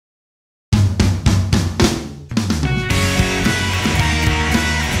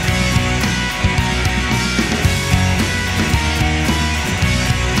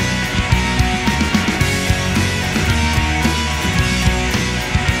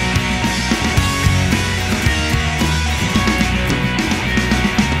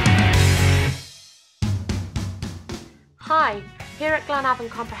Here at Glan Afan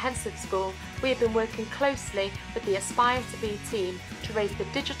Comprehensive School, we have been working closely with the Aspire2be team to raise the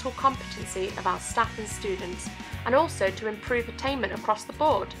digital competency of our staff and students, and also to improve attainment across the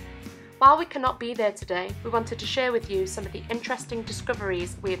board. While we cannot be there today, we wanted to share with you some of the interesting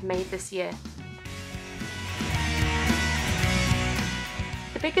discoveries we have made this year.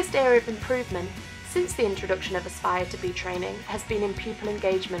 The biggest area of improvement since the introduction of Aspire2be training has been in pupil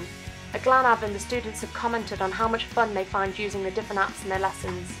engagement. At Glan Afan, the students have commented on how much fun they find using the different apps in their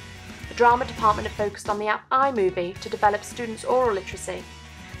lessons. The drama department have focused on the app iMovie to develop students' oral literacy.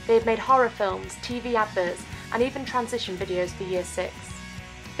 They have made horror films, TV adverts, and even transition videos for Year 6.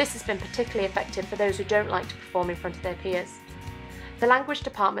 This has been particularly effective for those who don't like to perform in front of their peers. The language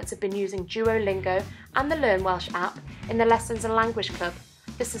departments have been using Duolingo and the Learn Welsh app in the Lessons and Language Club.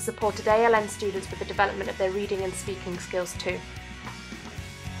 This has supported ALN students with the development of their reading and speaking skills too.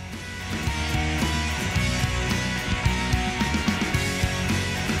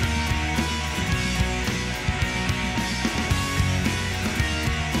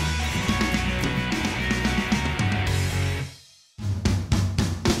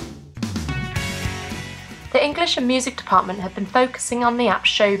 The English and Music department have been focusing on the app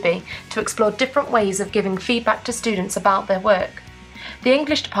Aspire2be to explore different ways of giving feedback to students about their work. The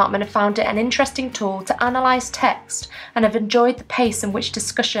English department have found it an interesting tool to analyse text and have enjoyed the pace in which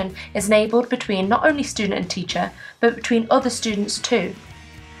discussion is enabled between not only student and teacher, but between other students too.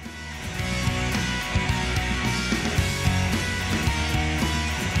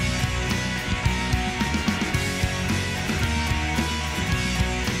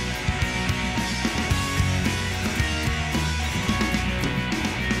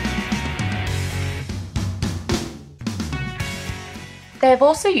 They have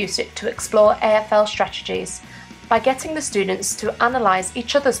also used it to explore AFL strategies by getting the students to analyse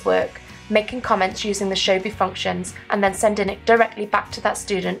each other's work, making comments using the Aspire2be functions, and then sending it directly back to that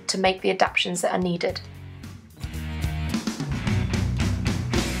student to make the adaptations that are needed.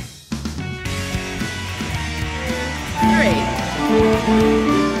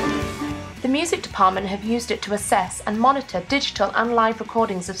 The Music department have used it to assess and monitor digital and live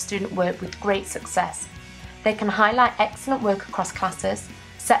recordings of student work with great success. They can highlight excellent work across classes,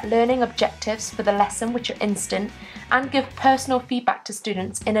 set learning objectives for the lesson which are instant, and give personal feedback to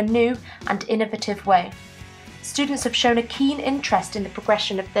students in a new and innovative way. Students have shown a keen interest in the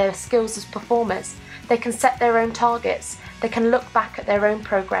progression of their skills as performers. They can set their own targets. They can look back at their own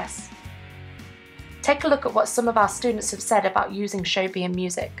progress. Take a look at what some of our students have said about using Aspire2be in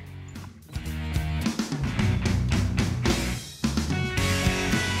music.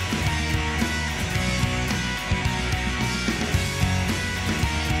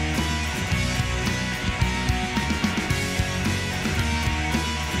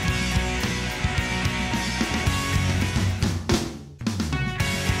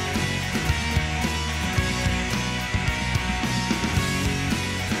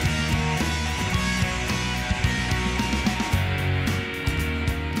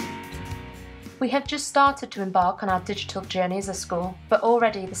 We have just started to embark on our digital journey as a school, but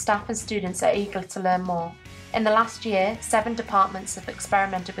already the staff and students are eager to learn more. In the last year, 7 departments have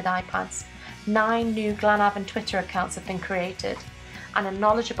experimented with iPads, 9 new Glan Afan Twitter accounts have been created, and a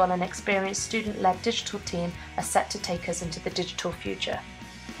knowledgeable and experienced student-led digital team are set to take us into the digital future.